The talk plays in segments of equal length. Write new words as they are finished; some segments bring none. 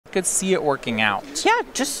could see it working out. Yeah,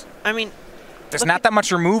 just, I mean... There's not that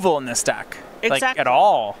much removal in this deck. Exactly. Like, at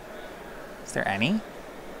all. Is there any?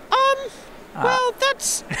 Well,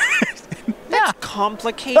 that's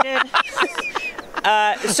complicated.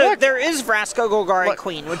 So there is Vraska Golgari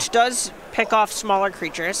Queen, which does pick off smaller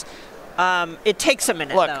creatures. It takes a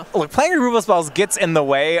minute, though. Look, playing removal spells gets in the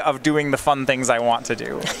way of doing the fun things I want to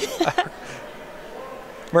do.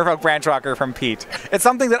 Merfolk Branchwalker from Pete. It's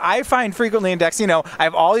something that I find frequently in decks. You know, I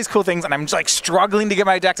have all these cool things, and I'm just, like, struggling to get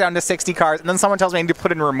my deck down to 60 cards, and then someone tells me I need to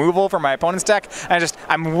put in removal for my opponent's deck, and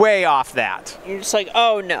I'm way off that. You're just like,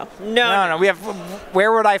 oh, no. No. We have...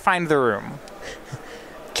 Where would I find the room?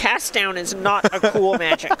 Cast Down is not a cool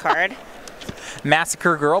Magic card.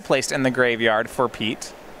 Massacre Girl placed in the graveyard for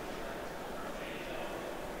Pete.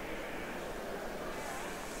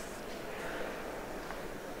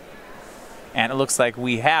 And it looks like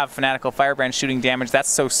we have Fanatical Firebrand shooting damage. That's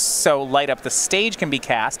so light up the stage can be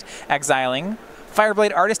cast. Exiling.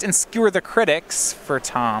 Fireblade Artist and Skewer the Critics for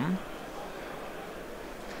Tom.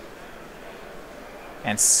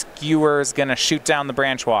 And Skewer's going to shoot down the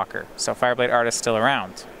Branchwalker. So Fireblade Artist still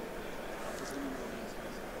around.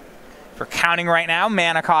 For counting right now,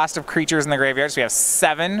 mana cost of creatures in the graveyard. So we have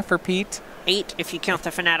 7 for Pete. 8 if you count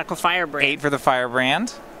the Fanatical Firebrand. 8 for the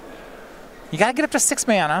Firebrand. You got to get up to 6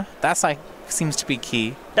 mana. That's like... seems to be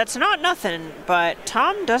key. That's not nothing, but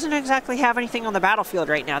Tom doesn't exactly have anything on the battlefield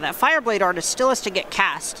right now. That Fireblade Artist still has to get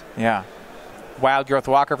cast. Yeah. Wild Growth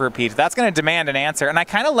Walker for Pete. That's going to demand an answer. And I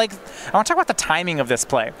kind of like... I want to talk about the timing of this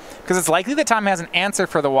play. Because it's likely that Tom has an answer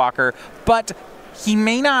for the Walker, but he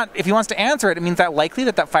may not... If he wants to answer it, it means that likely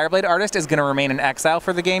that Fireblade Artist is going to remain in exile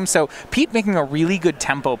for the game. So Pete making a really good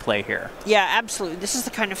tempo play here. Yeah, absolutely. This is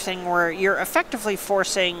the kind of thing where you're effectively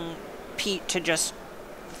forcing Pete to just...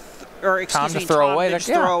 Or excuse me, Tom to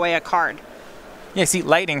throw away a card. Yeah, see,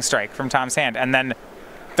 Lightning Strike from Tom's hand, and then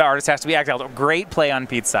the artist has to be exiled. Great play on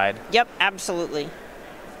Pete's side. Yep, absolutely.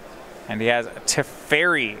 And he has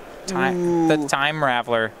Teferi, the Time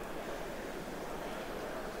Raveler.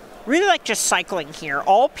 Really like just cycling here.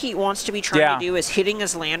 All Pete wants to be trying to do is hitting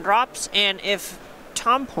his land drops, and if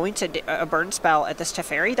Tom points a burn spell at this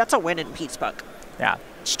Teferi, that's a win in Pete's book. Yeah,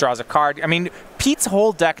 just draws a card. I mean, Pete's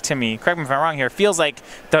whole deck to me, correct me if I'm wrong here, feels like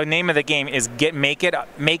the name of the game is make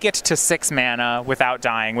it to 6 mana without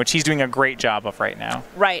dying, which he's doing a great job of right now.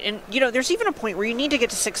 Right, and you know, there's even a point where you need to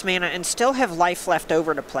get to 6 mana and still have life left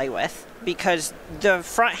over to play with, because the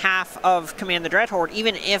front half of Command the Dreadhorde,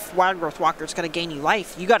 even if Wild Growth Walker is going to gain you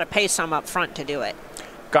life, you got to pay some up front to do it.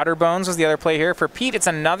 Gutter Bones was the other play here. For Pete, it's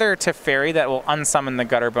another Teferi that will unsummon the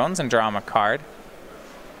Gutter Bones and draw him a card.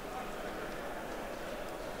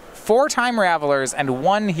 4 Time Ravelers and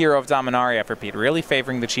 1 Hero of Dominaria for Pete, really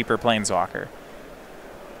favoring the cheaper Planeswalker.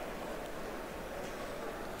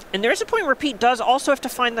 And there's a point where Pete does also have to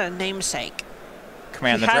find the namesake.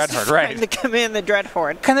 Command the Dreadhorde, right. The Command the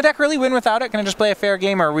Dreadhorde. Can the deck really win without it? Can it just play a fair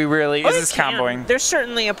game, or are we really... is this comboing? There's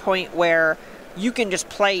certainly a point where you can just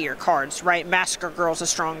play your cards, right? Massacre Girl's a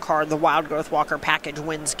strong card, the Wild Growth Walker package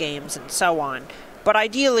wins games, and so on. But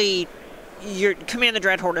ideally, your Command the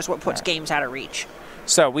Dreadhorde is what puts games out of reach.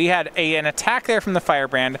 So we had an attack there from the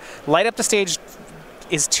Firebrand. Light up the stage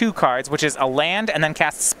is 2 cards, which is a land and then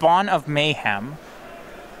cast Spawn of Mayhem.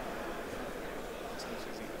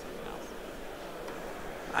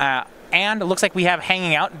 And it looks like we have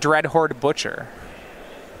hanging out Dreadhorde Butcher.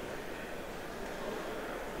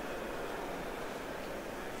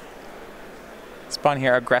 Spawn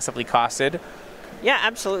here aggressively costed. Yeah,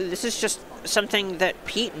 absolutely. This is just something that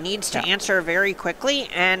Pete needs to answer very quickly,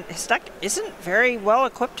 and his deck isn't very well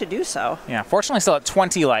equipped to do so. Yeah, fortunately still at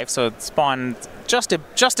 20 life, so Spawn just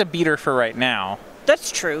a beater for right now.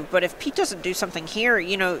 That's true, but if Pete doesn't do something here,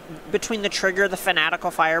 you know, between the trigger, the Fanatical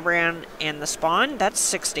Firebrand, and the Spawn, that's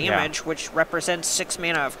 6 damage, which represents 6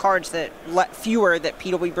 mana of cards that fewer that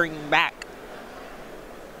Pete will be bringing back.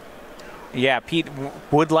 Yeah, Pete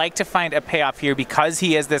would like to find a payoff here because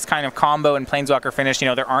he is this kind of combo and Planeswalker finish. You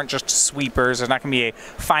know, there aren't just sweepers. There's not going to be a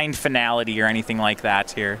find finality or anything like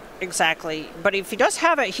that here. Exactly. But if he does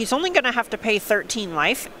have it, he's only going to have to pay 13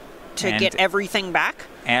 life to get everything back.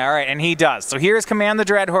 All right, and he does. So here's Command the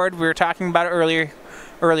Dreadhorde. We were talking about it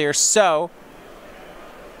earlier. So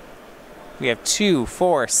we have 2,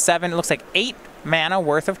 4, 7. It looks like 8 mana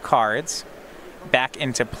worth of cards back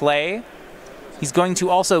into play. He's going to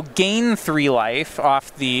also gain 3 life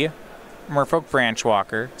off the Merfolk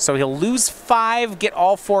Branchwalker. So he'll lose 5, get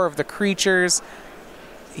all 4 of the creatures.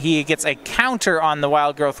 He gets a counter on the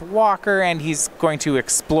Wild Growth Walker, and he's going to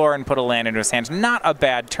explore and put a land into his hand. Not a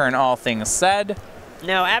bad turn, all things said.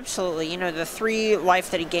 No, absolutely. You know, the 3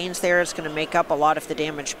 life that he gains there is going to make up a lot of the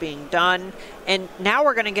damage being done. And now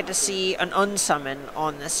we're going to get to see an unsummon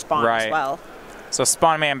on this spawn as well. So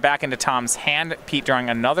Spawn Man back into Tom's hand. Pete drawing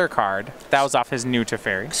another card. That was off his new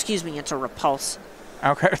Teferi. Excuse me, it's a repulse.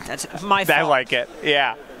 Okay. That's my fault. I like it.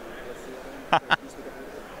 Yeah.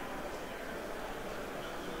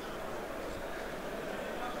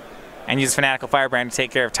 And use Fanatical Firebrand to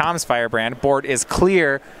take care of Tom's Firebrand. Board is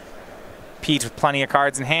clear. Pete with plenty of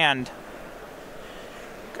cards in hand.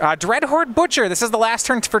 Dreadhorde Butcher. This is the last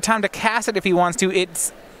turn for Tom to cast it if he wants to.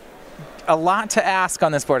 It's a lot to ask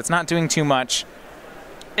on this board. It's not doing too much.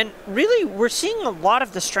 And really, we're seeing a lot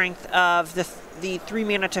of the strength of the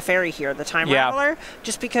 3-mana Teferi here, the Time Raveler,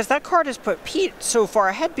 just because that card has put Pete so far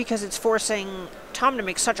ahead because it's forcing Tom to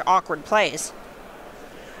make such awkward plays.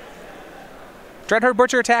 Dreadhorde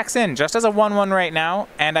Butcher attacks in just as a 1/1 right now,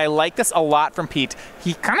 and I like this a lot from Pete.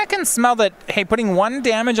 He kind of can smell that, hey, putting 1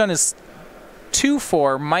 damage on his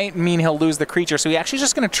 2/4 might mean he'll lose the creature, so he's actually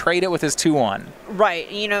just going to trade it with his 2/1. Right.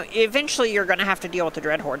 You know, eventually you're going to have to deal with the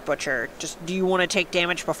Dreadhorde Butcher. Just, do you want to take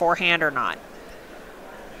damage beforehand or not?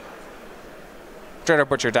 Dreadhorde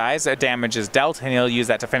Butcher dies, a damage is dealt, and he'll use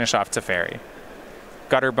that to finish off Teferi.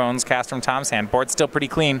 Gutter Bones cast from Tom's hand. Board's still pretty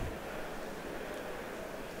clean.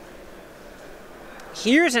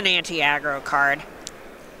 Here's an anti-aggro card.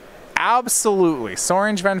 Absolutely.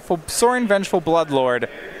 Sorin Vengeful Bloodlord.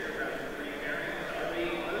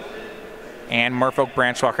 And Merfolk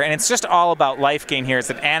Branchwalker. And it's just all about life gain here. Is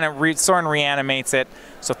that Sorin reanimates it.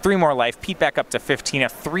 So 3 more life. Pete back up to 15. A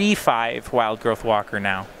 3/5 Wild Growth Walker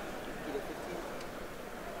now.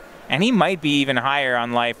 And he might be even higher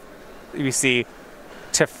on life. You see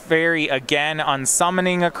Teferi again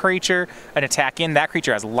unsummoning a creature, an attack in. That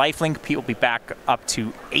creature has lifelink. Pete will be back up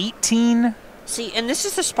to 18. See, and this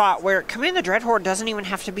is the spot where Command the Dreadhorde doesn't even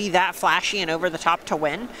have to be that flashy and over the top to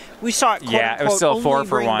win. We saw it, quote, it was still only 4 for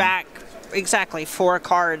bring 1. back exactly 4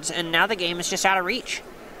 cards, and now the game is just out of reach.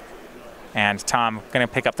 And Tom going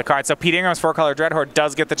to pick up the card. So Pete Ingram's 4-color Dreadhorde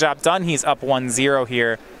does get the job done. He's up 1-0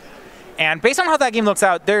 here. And based on how that game looks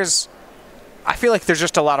out, I feel like there's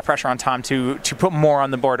just a lot of pressure on Tom to put more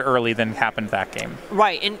on the board early than happened that game.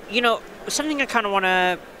 Right, and you know, something I kind of want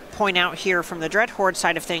to point out here from the Dreadhorde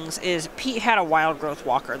side of things is Pete had a Wild Growth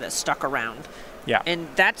Walker that stuck around. Yeah. And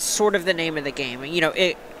that's sort of the name of the game. You know,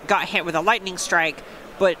 it got hit with a lightning strike,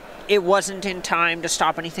 but it wasn't in time to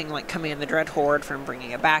stop anything like Command the Dreadhorde from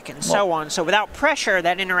bringing it back and so on. So without pressure,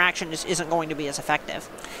 that interaction just isn't going to be as effective.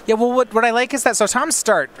 Yeah, well, what I like is that, so Tom's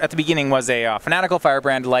start at the beginning was a Fanatical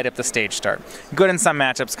Firebrand, light up the stage start. Good in some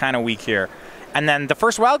matchups, kind of weak here. And then the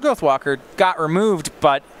first Wild Growth Walker got removed,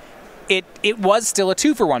 but it was still a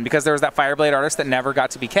 2-for-1 because there was that Fireblade Artist that never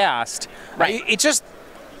got to be cast. Right. It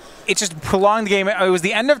just prolonged the game. It was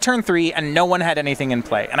the end of turn 3, and no one had anything in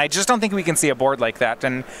play. And I just don't think we can see a board like that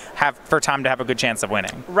and for Tom to have a good chance of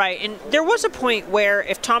winning. Right, and there was a point where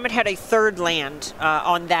if Tom had a 3rd land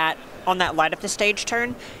on that light up the stage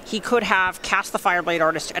turn, he could have cast the Fireblade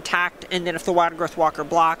Artist, attacked, and then if the Wild Growth Walker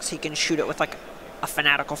blocks, he can shoot it with like a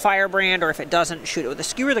Fanatical Firebrand, or if it doesn't, shoot it with a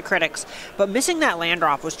Skewer the Critics. But missing that land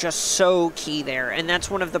drop was just so key there, and that's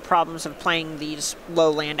one of the problems of playing these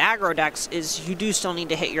low land aggro decks is you do still need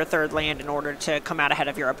to hit your 3rd land in order to come out ahead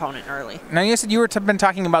of your opponent early. Now, you said you were been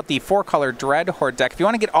talking about the 4-color Dreadhorde deck. If you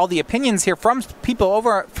want to get all the opinions here from some of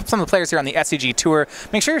the players here on the SCG Tour,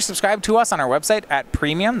 make sure you're subscribed to us on our website at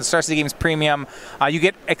Premium, the Star City Games Premium. You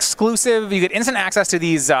get instant access to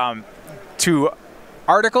these to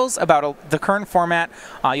articles about the current format.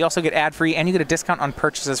 You also get ad-free, and you get a discount on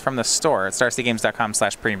purchases from the store at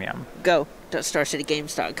starcitygames.com/premium. Go to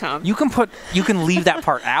starcitygames.com. You can leave that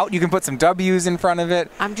part out. You can put some W's in front of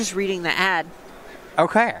it. I'm just reading the ad.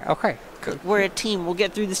 Okay. Good. We're a team. We'll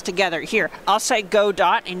get through this together. Here, I'll say go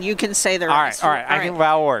dot, and you can say the rest. All right.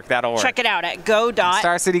 That'll work. Check it out at go dot.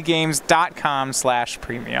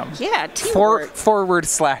 StarCityGames.com/premium. Yeah, teamwork.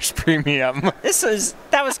 /premium.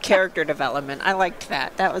 That was character development. I liked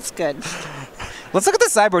that. That was good. Let's look at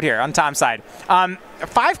the sideboard here on Tom's side.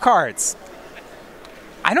 5 cards.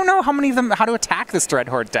 I don't know how to attack this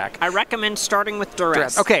Dreadhorde deck. I recommend starting with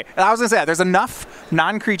Duress. Okay, I was going to say, there's enough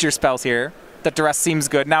non-creature spells here that Duress seems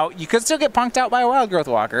good. Now, you could still get punked out by a Wild Growth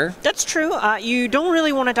Walker. That's true. You don't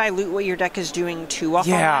really want to dilute what your deck is doing too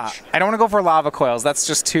often. Yeah, I don't want to go for Lava Coils. That's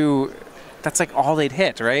just too... That's like all they'd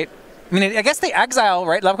hit, right? I mean, I guess they exile,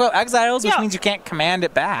 right? Lava Coil exiles, which means you can't command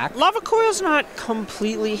it back. Lava Coil's not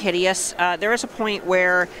completely hideous. There is a point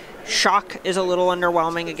where Shock is a little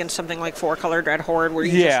underwhelming against something like 4-color Dreadhorde, where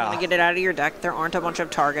you just want to get it out of your deck. There aren't a bunch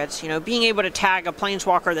of targets. You know, being able to tag a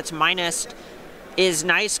Planeswalker that's minus is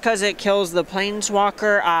nice because it kills the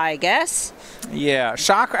Planeswalker, I guess. Yeah,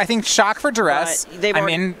 shock. I think shock for duress.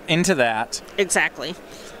 I'm into that. Exactly.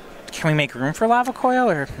 Can we make room for Lava Coil,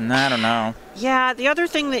 or I don't know. Yeah, the other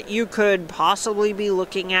thing that you could possibly be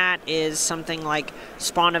looking at is something like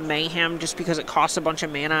Spawn of Mayhem, just because it costs a bunch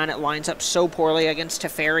of mana and it lines up so poorly against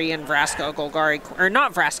Teferi and Vraska Golgari, or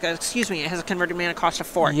not Vraska, excuse me, it has a converted mana cost of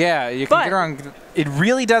 4. Yeah, you can get around. It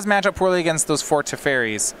really does match up poorly against those 4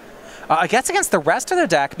 Teferis. I guess against the rest of the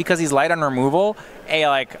deck, because he's light on removal,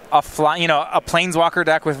 a planeswalker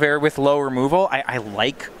deck with low removal, I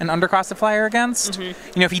like an undercosted flyer against.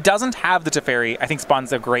 If he doesn't have the Teferi, I think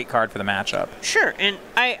Spawn's a great card for the matchup. Sure, and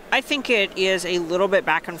I think it is a little bit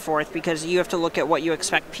back and forth, because you have to look at what you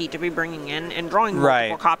expect Pete to be bringing in, and drawing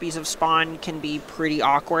multiple copies of Spawn can be pretty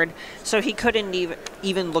awkward. So he couldn't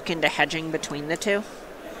even look into hedging between the two.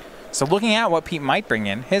 So looking at what Pete might bring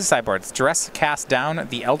in, his sideboards: Duress, Cast Down,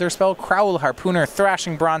 the Elder Spell, Crowl, Harpooner,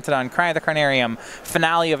 Thrashing Brontodon, Cry of the Carnarium,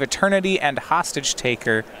 Finale of Eternity, and Hostage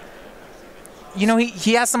Taker.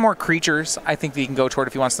 He has some more creatures I think that he can go toward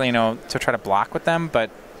if he wants to, to try to block with them, but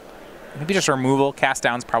maybe just removal. Cast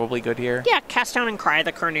Down's probably good here. Yeah, Cast Down and Cry of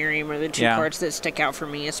the Carnarium are the two cards that stick out for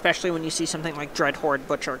me, especially when you see something like Dreadhorde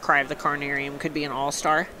Butcher. Cry of the Carnarium could be an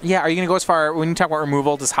all-star. Yeah, are you going to go as far, when you talk about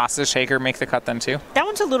removal, does Hostage Taker make the cut then too? That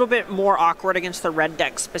one's a little bit more awkward against the red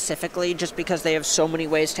deck specifically, just because they have so many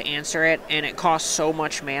ways to answer it, and it costs so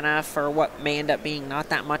much mana for what may end up being not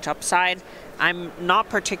that much upside. I'm not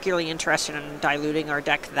particularly interested in diluting our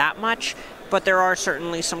deck that much, but there are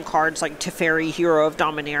certainly some cards like Teferi, Hero of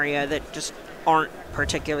Dominaria, that just aren't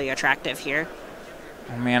particularly attractive here.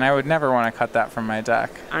 Oh man, I would never want to cut that from my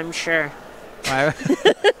deck. I'm sure. I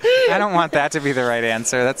don't want that to be the right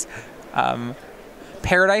answer. That's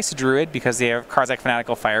Paradise Druid, because the cards like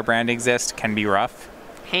Fanatical Firebrand exist, can be rough.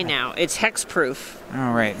 Hey now, it's hexproof.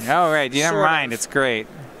 Oh right. Never mind. It's great.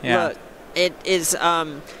 Yeah. Look, it is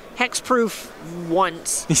hexproof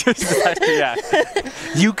once. Yeah.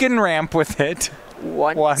 You can ramp with it.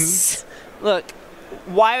 Once. Look,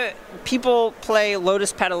 why people play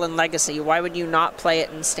Lotus Petal in Legacy? Why would you not play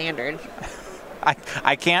it in Standard?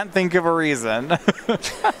 I can't think of a reason.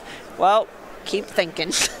 Well, keep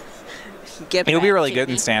thinking. It'll be really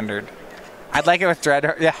good in Standard. I'd like it with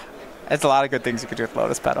Dreadhorde. Yeah. There's a lot of good things you could do with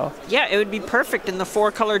Lotus Petal. Yeah, it would be perfect in the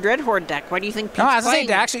 4-color Dreadhorde deck. Why do you think Pete's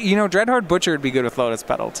playing? Actually, Dreadhorde Butcher would be good with Lotus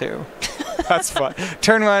Petal, too. That's fun.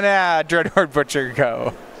 Turn 1, Dreadhorde Butcher,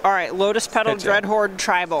 go. All right, Lotus Petal, Dreadhorde,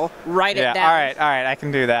 Tribal. Write it down. All right, I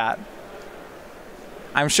can do that.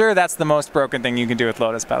 I'm sure that's the most broken thing you can do with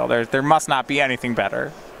Lotus Petal. There must not be anything better.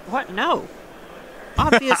 What? No.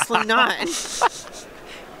 Obviously not.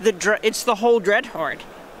 It's the whole Dreadhorde.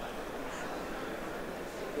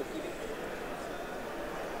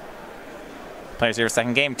 Players here,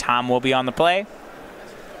 second game. Tom will be on the play.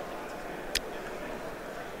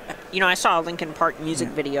 I saw a Linkin Park music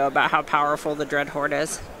video about how powerful the Dreadhorde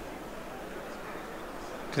is.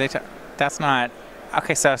 That's not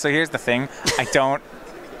okay. So here's the thing. I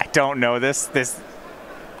don't know this.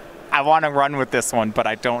 I want to run with this one, but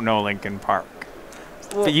I don't know Linkin Park.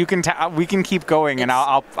 Well, but we can keep going, and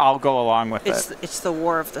I'll go along with it. It's the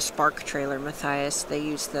War of the Spark trailer, Matthias. They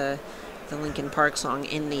use the Linkin Park song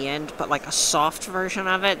In the End, but like a soft version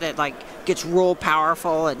of it that like gets real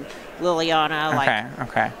powerful, and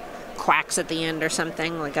Liliana quacks at the end or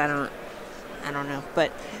something. Like I don't know,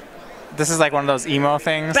 but this is like one of those emo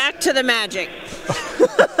things. Back to the magic.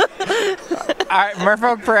 All right,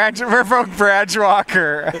 Merfolk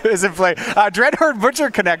Bradgewalker is in play. Dreadhorde Butcher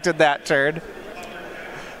connected that turn.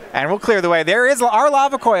 And we'll clear the way. There is our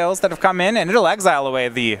lava coils that have come in, and it'll exile away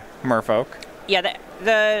the Merfolk. Yeah,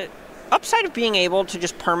 the upside of being able to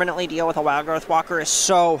just permanently deal with a Wild Growth Walker is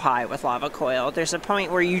so high with Lava Coil. There's a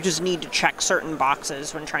point where you just need to check certain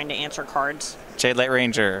boxes when trying to answer cards. Jadelight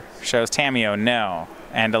Ranger shows Tameo, no,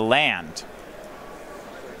 and a land.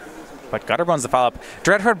 But Gutterbone's the follow-up.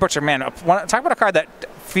 Dreadhorde Butcher, man, talk about a card that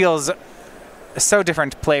feels so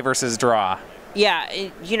different play versus draw. Yeah,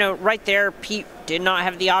 right there, Pete did not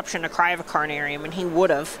have the option to Cry of a Carnarium, and he would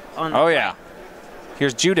have on the play. Yeah.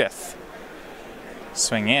 Here's Judith.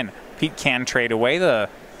 Swing in. Pete can trade away the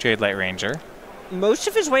Jadelight Ranger. Most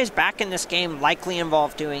of his ways back in this game likely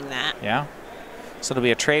involve doing that. Yeah. So it'll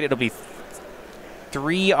be a trade. It'll be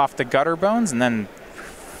 3 off the Gutterbones, and then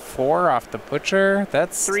 4 off the Butcher.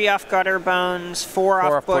 That's 3 off Gutterbones, 4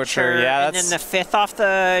 off Butcher, yeah, and then the 5th off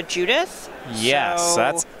the Judith. Yes, so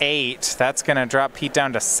that's 8. That's going to drop Pete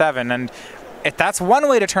down to 7. And that's one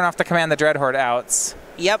way to turn off the Command the Dreadhorde outs.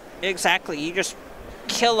 Yep, exactly. You just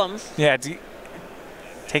kill them. Yeah,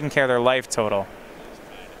 taking care of their life total.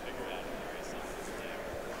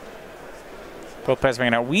 Both players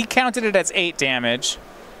bringing out. We counted it as 8 damage.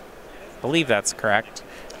 I believe that's correct.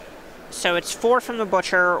 So it's 4 from the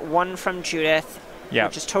Butcher, 1 from Judith,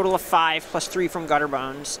 which is total of 5, plus 3 from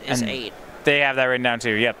Gutterbones is 8. They have that written down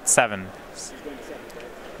too. Yep, 7.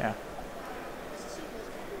 Yeah.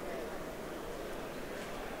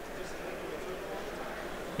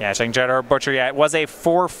 Yeah, checking Dreadhorde Butcher. Yeah, it was a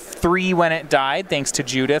 4-3 when it died, thanks to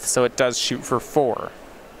Judith, so it does shoot for 4.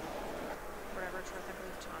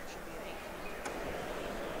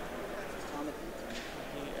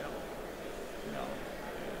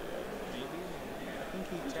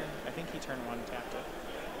 I think he turned 1, tapped it.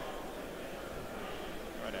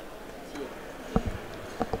 Whatever.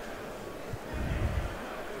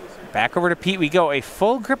 Back over to Pete we go. A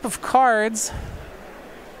full grip of cards.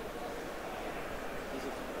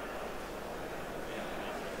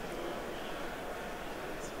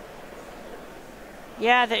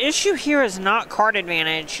 Yeah, the issue here is not card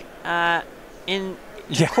advantage. In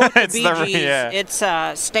it's BGs,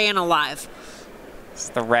 it's staying alive. It's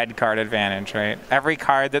the red card advantage, right? Every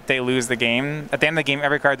card that they lose the game, at the end of the game,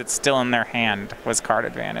 every card that's still in their hand was card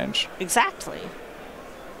advantage. Exactly.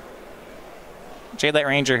 Jadelight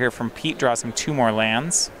Ranger here from Pete draws him 2 more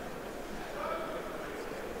lands.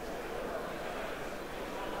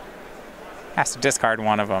 Has to discard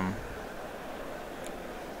one of them.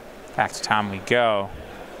 Back to Tom we go.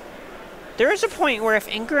 There is a point where if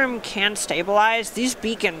Ingram can stabilize, these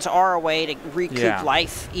beacons are a way to recoup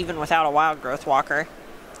life, even without a Wild Growth Walker.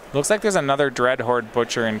 Looks like there's another Dreadhorde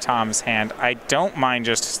Butcher in Tom's hand. I don't mind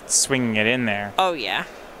just swinging it in there. Oh, yeah.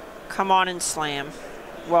 Come on and slam.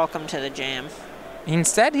 Welcome to the jam.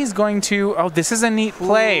 Instead, he's going to... Oh, this is a neat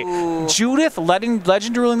play. Ooh. Judith,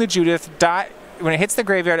 Legend Ruling the Judith, when it hits the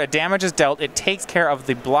graveyard, a damage is dealt. It takes care of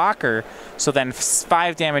the blocker. So then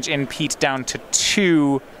 5 damage in Pete down to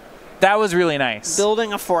 2. That was really nice.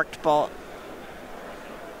 Building a Forked Bolt.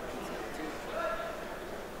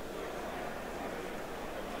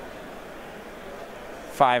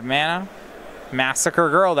 Five mana. Massacre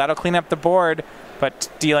Girl. That'll clean up the board. But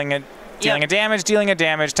dealing a damage.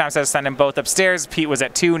 Tom says send him both upstairs. Pete was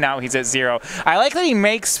at 2. Now he's at 0. I like that he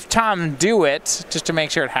makes Tom do it just to make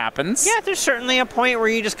sure it happens. Yeah, there's certainly a point where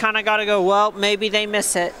you just kind of got to go, well, maybe they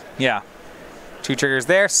miss it. Yeah. 2 triggers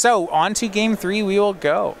there. So on to game 3 we will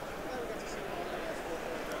go.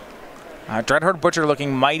 Dreadhorde Butcher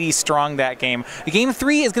looking mighty strong that game. Game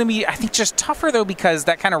 3 is going to be, I think, just tougher, though, because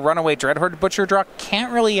that kind of runaway Dreadhorde Butcher draw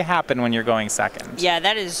can't really happen when you're going second. Yeah,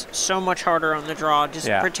 that is so much harder on the draw, just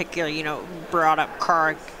particularly, brought up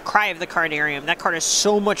Cry of the Cardarium. That card is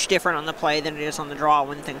so much different on the play than it is on the draw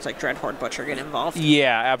when things like Dreadhorde Butcher get involved.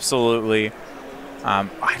 Yeah, absolutely.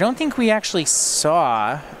 I don't think we actually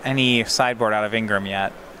saw any sideboard out of Ingram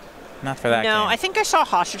yet. Not for that game. No, I think I saw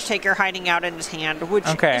Hostage Taker hiding out in his hand, which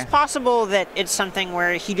is possible that it's something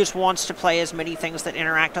where he just wants to play as many things that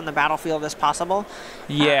interact on the battlefield as possible.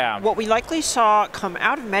 Yeah. What we likely saw come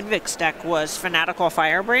out of Medvec's deck was Fanatical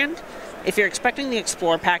Firebrand. If you're expecting the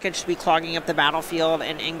Explore package to be clogging up the battlefield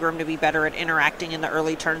and Ingram to be better at interacting in the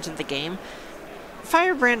early turns of the game,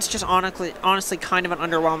 Firebrand's just honestly kind of an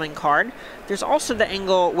underwhelming card. There's also the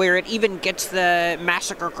angle where it even gets the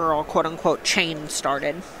Massacre Girl, quote-unquote, chain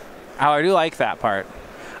started. Oh, I do like that part.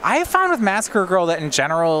 I have found with Massacre Girl that in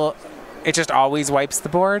general, it just always wipes the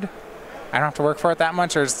board. I don't have to work for it that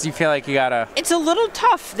much, or do you feel like you gotta... It's a little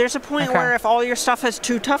tough. There's a point where if all your stuff has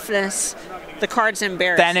 2 toughness, the card's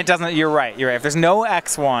embarrassing. Then it doesn't... You're right. If there's no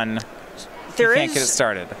X1, you can't get it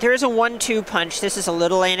started. There is a 1-2 punch. This is a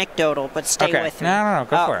little anecdotal, but stay with me. No,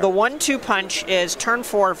 go for it. The 1-2 punch is turn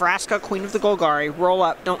 4, Vraska, Queen of the Golgari, roll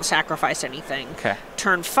up, don't sacrifice anything. Okay.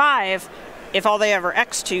 Turn 5... If all they ever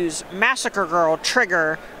X2s, Massacre Girl,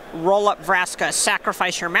 trigger, roll up Vraska,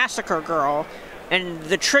 sacrifice your Massacre Girl, and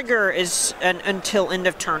the trigger is an until end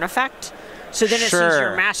of turn effect. So then it sees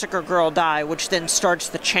your Massacre Girl die, which then starts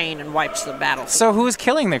the chain and wipes the battlefield. So who's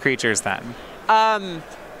killing the creatures then? Vraska?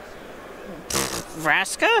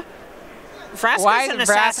 Vraska's an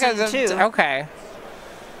assassin too. Okay.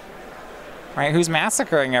 Right, who's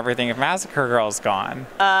massacring everything if Massacre Girl's gone?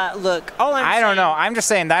 Look, I don't know. I'm just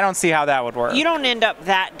saying, I don't see how that would work. You don't end up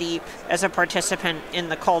that deep as a participant in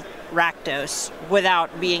the cult Rakdos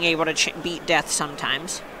without being able to beat death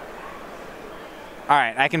sometimes. All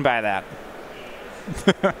right, I can buy that.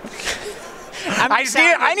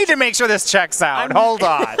 I need to make sure this checks out. Hold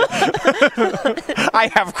on.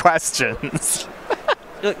 I have questions.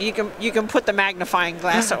 Look, you can put the magnifying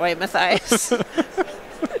glass away, Matthias.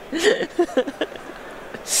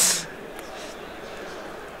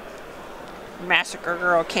 Massacre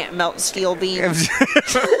Girl can't melt steel beams.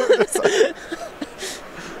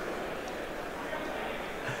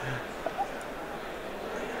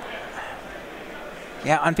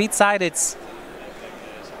 Yeah, on Pete's side, it's...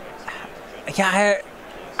 Yeah,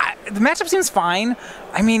 the matchup seems fine.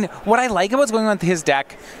 I mean, what I like about what's going on with his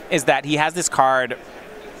deck is that he has this card,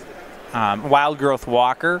 Wild Growth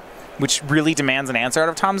Walker, which really demands an answer out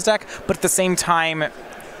of Tom's deck, but at the same time,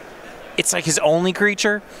 it's like his only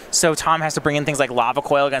creature, so Tom has to bring in things like Lava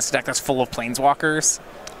Coil against a deck that's full of Planeswalkers.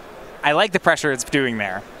 I like the pressure it's doing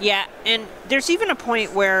there. Yeah, and there's even a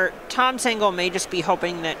point where Tom Sangle may just be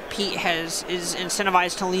hoping that Pete is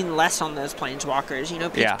incentivized to lean less on those Planeswalkers. You know,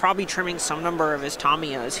 Pete's probably trimming some number of his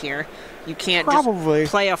Tamios here. You can't just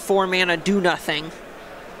play a 4-mana do-nothing.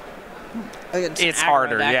 It's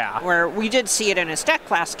harder, deck, where we did see it in his deck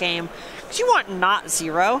last game. Because you want not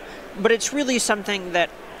 0, but it's really something that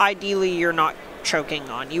ideally you're not choking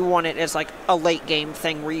on. You want it as like a late game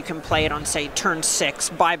thing where you can play it on, say, turn 6,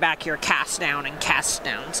 buy back your cast down and cast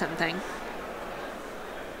down something.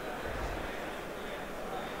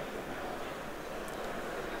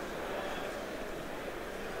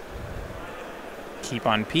 Keep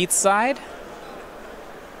on Pete's side.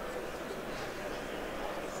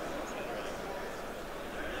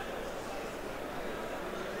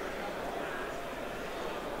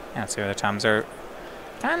 Let's see where the Toms are.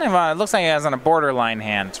 Kind of, it looks like he has on a borderline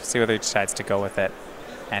hand. See whether he decides to go with it.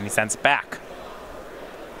 And he sends it back.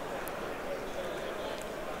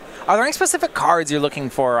 Are there any specific cards you're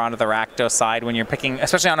looking for onto the Rakdos side when you're picking,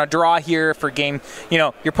 especially on a draw here for game, you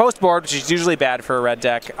know, your post board, which is usually bad for a red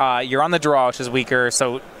deck. You're on the draw, which is weaker,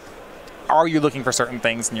 so are you looking for certain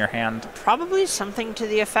things in your hand? Probably something to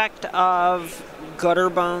the effect of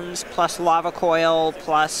Gutter Bones plus Lava Coil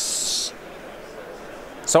plus...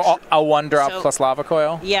 So a 1-drop plus Lava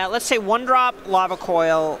Coil? Yeah, let's say 1-drop, Lava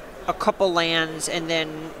Coil, a couple lands, and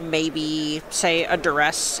then maybe, say, a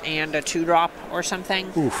Duress and a 2-drop or something.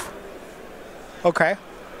 Oof. Okay.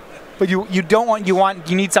 But you don't want,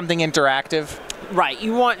 you need something interactive? Right,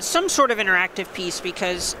 you want some sort of interactive piece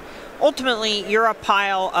because ultimately you're a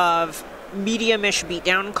pile of medium-ish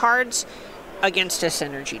beatdown cards against a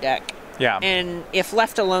synergy deck. Yeah. And if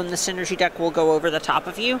left alone, the synergy deck will go over the top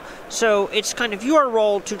of you. So it's kind of your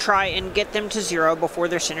role to try and get them to 0 before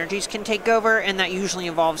their synergies can take over, and that usually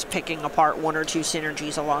involves picking apart 1 or 2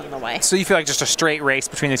 synergies along the way. So you feel like just a straight race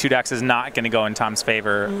between the two decks is not going to go in Tom's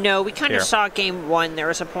favor? No, we kind of saw game 1. There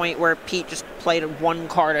was a point where Pete just played 1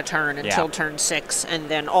 card a turn until turn 6, and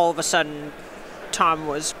then all of a sudden,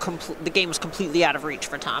 the game was completely out of reach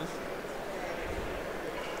for Tom.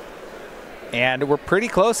 And we're pretty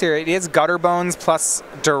close here. It is Gutter Bones plus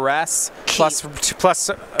Duress plus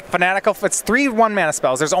Fanatical. It's 3 1-mana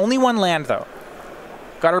spells. There's only 1 land, though.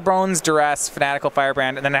 Gutter Bones, Duress, Fanatical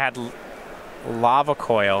Firebrand, and then I had Lava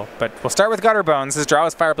Coil. But we'll start with Gutter Bones. His draw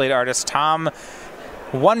is Fireblade Artist. Tom,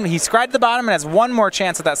 he scried the bottom and has 1 more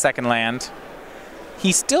chance at that second land.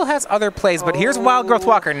 He still has other plays, but here's Wild Growth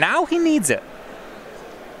Walker. Now he needs it.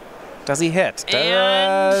 Does he hit?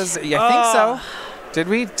 I think so. Did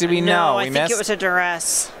we? No, I think it was a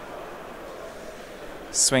Duress.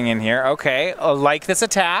 Swing in here. Okay. Like this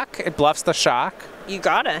attack. It bluffs the shock. You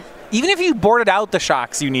gotta. Even if you boarded out the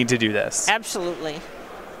shocks, you need to do this. Absolutely.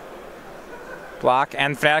 Block,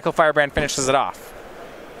 and Fanatical Firebrand finishes it off.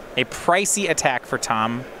 A pricey attack for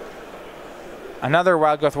Tom. Another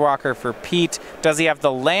Wild Growth Walker for Pete. Does he have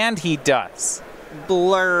the land? He does.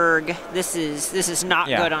 Blurg. This is not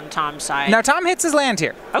good on Tom's side. Now Tom hits his land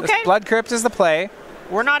here. Okay. This Blood Crypt is the play.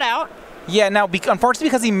 We're not out. Yeah, now, unfortunately,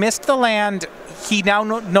 because he missed the land, he now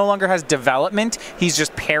no longer has development. He's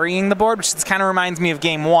just parrying the board, which kind of reminds me of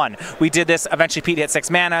game 1. We did this. Eventually, Pete hit 6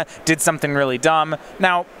 mana, did something really dumb.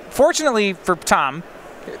 Now, fortunately for Tom,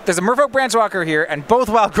 there's a Merfolk Branchwalker here, and both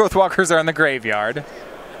Wild Growth Walkers are in the graveyard.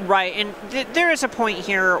 Right, and there is a point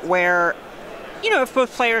here where, you know, if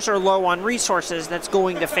both players are low on resources, that's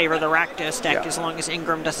going to favor the Rakdos deck as long as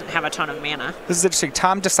Ingram doesn't have a ton of mana. This is interesting.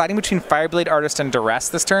 Tom deciding between Fireblade Artist and Duress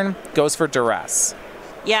this turn goes for Duress.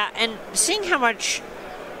 Yeah, and seeing how much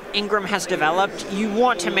Ingram has developed, you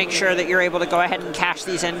want to make sure that you're able to go ahead and cash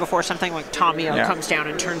these in before something like Tamiyo comes down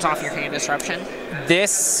and turns off your hand disruption.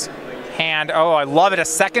 This hand, oh, I love it. A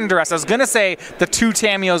second Duress. I was going to say the 2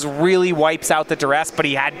 Tamios really wipes out the Duress, but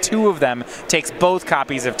he had 2 of them. Takes both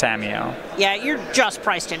copies of Tamiyo. Yeah, you're just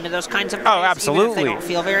priced into those kinds of plays, absolutely. even if they don't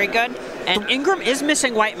feel very good. And Ingram is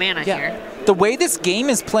missing white mana here. The way this game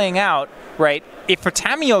is playing out, right, if a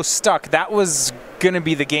Tamiyo stuck, that was going to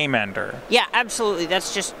be the game ender. Yeah, absolutely.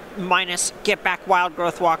 That's just minus get back Wild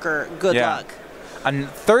Growth Walker. Good luck. A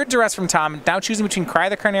third Duress from Tom, now choosing between Cry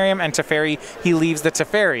the Carnarium and Teferi. He leaves the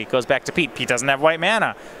Teferi, goes back to Pete. Pete doesn't have white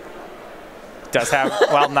mana. Does have,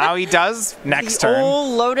 well, now he does next turn. The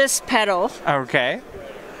old Lotus Petal. Okay.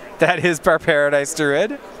 That is our Paradise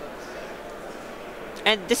Druid.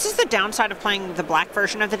 And this is the downside of playing the black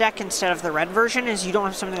version of the deck instead of the red version, is you don't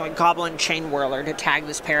have something like Goblin Chain Whirler to tag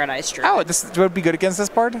this Paradise Druid. Oh, this would be good against this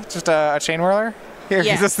board? Just a Chain Whirler? Here,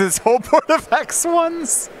 Yeah. this whole board of X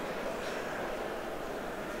ones.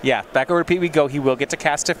 Yeah, back over to Pete we go. He will get to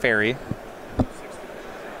cast a fairy.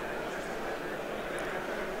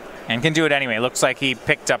 And can do it anyway. Looks like he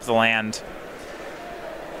picked up the land.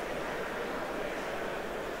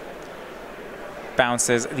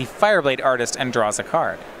 Bounces the Fireblade Artist and draws a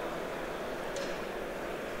card.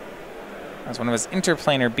 That's one of his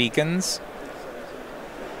interplanar beacons.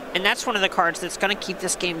 And that's one of the cards that's going to keep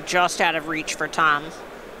this game just out of reach for Tom.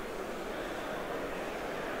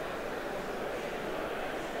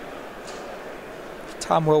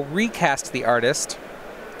 Tom will recast the Artist.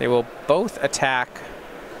 They will both attack,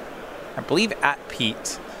 I believe, at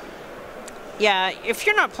Pete. Yeah, if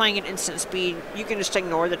you're not playing at instant speed, you can just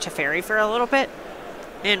ignore the Teferi for a little bit.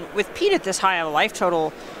 And with Pete at this high of a life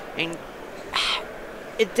total, and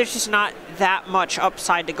there's just not that much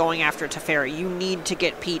upside to going after Teferi. You need to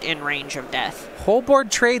get Pete in range of death. Whole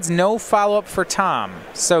board trades, no follow-up for Tom.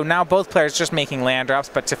 So now both players just making land drops,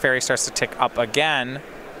 but Teferi starts to tick up again.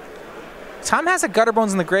 Tom has a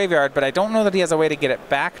Gutterbones in the graveyard, but I don't know that he has a way to get it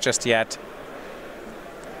back just yet.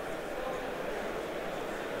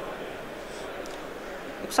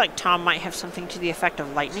 Looks like Tom might have something to the effect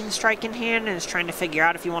of Lightning Strike in hand and is trying to figure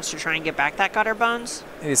out if he wants to try and get back that Gutterbones.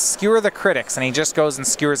 It is Skewer the Critics, and he just goes and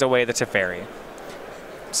skewers away the Teferi.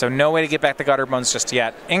 So no way to get back the Gutterbones just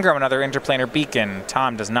yet. Ingram, another interplanar beacon.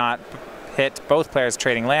 Tom does not hit. Both players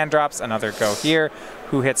trading land drops. Another go here.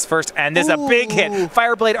 Who hits first? And this is a big hit.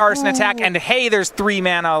 Fireblade Arson attack, and hey, there's 3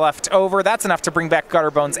 mana left over. That's enough to bring back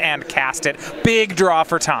Gutterbones and cast it. Big draw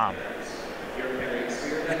for Tom.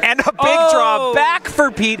 And a big draw back for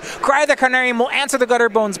Pete. Cry the Carnarium will answer the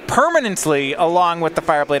Gutterbones permanently along with the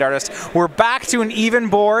Fireblade Artist. We're back to an even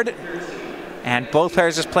board. And both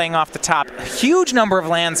players just playing off the top. A huge number of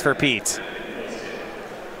lands for Pete.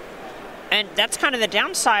 And that's kind of the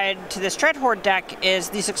downside to this Dreadhorde deck is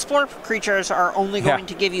these Explorer creatures are only going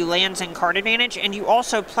to give you lands and card advantage, and you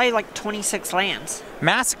also play like 26 lands.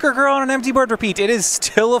 Massacre Girl on an empty board for Pete. It is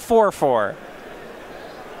still a 4/4.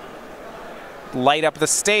 Light up the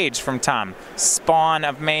stage from Tom. Spawn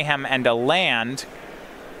of Mayhem and a land.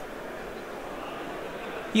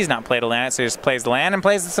 He's not played a land, so he just plays the land and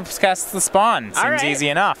casts the spawn. Seems easy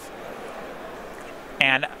enough.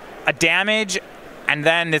 And a damage, and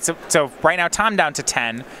then it's so right now Tom down to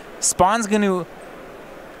 10. Spawn's going to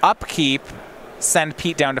upkeep, send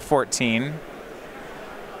Pete down to 14.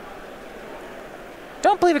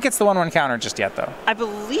 Don't believe it gets the 1/1 counter just yet, though. I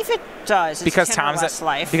believe it does. It's because 10 or Tom's less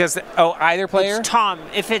life. Because either player. It's Tom.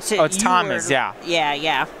 If it's it's Tom is yeah.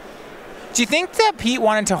 Do you think that Pete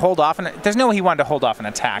wanted to hold off? There's no way he wanted to hold off an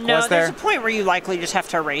attack, no, was there? There's a point where you likely just have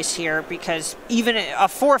to erase here because even a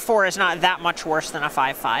 4/4 is not that much worse than a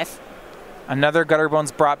 5/5. Another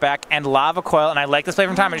Gutterbones brought back, and Lava Coil, and I like this play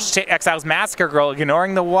from Tom. It just exiles Massacre Girl,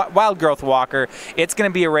 ignoring the Wild Growth Walker. It's going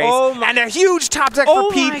to be erased. And a huge top deck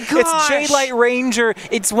for Pete. It's Jadelight Ranger.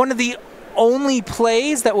 It's one of the only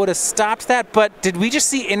plays that would have stopped that, but did we just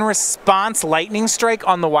see in response Lightning Strike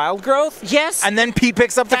on the Wild Growth? Yes. And then Pete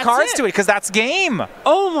picks up the cards to it, because that's game.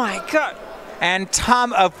 Oh my god. And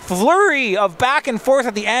Tom, a flurry of back and forth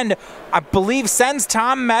at the end, I believe sends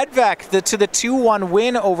Tom Medvec to the 2-1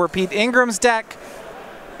 win over Pete Ingram's deck.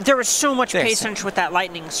 There was so much patience with that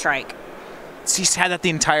Lightning Strike. He's had that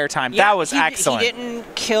the entire time. Yeah, that was excellent. He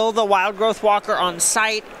didn't kill the Wild Growth Walker on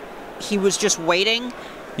sight. He was just waiting.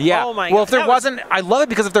 Yeah. Oh my well, god. if there wasn't, I love it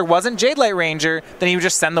because if there wasn't Jadelight Ranger, then he would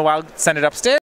just send it upstairs.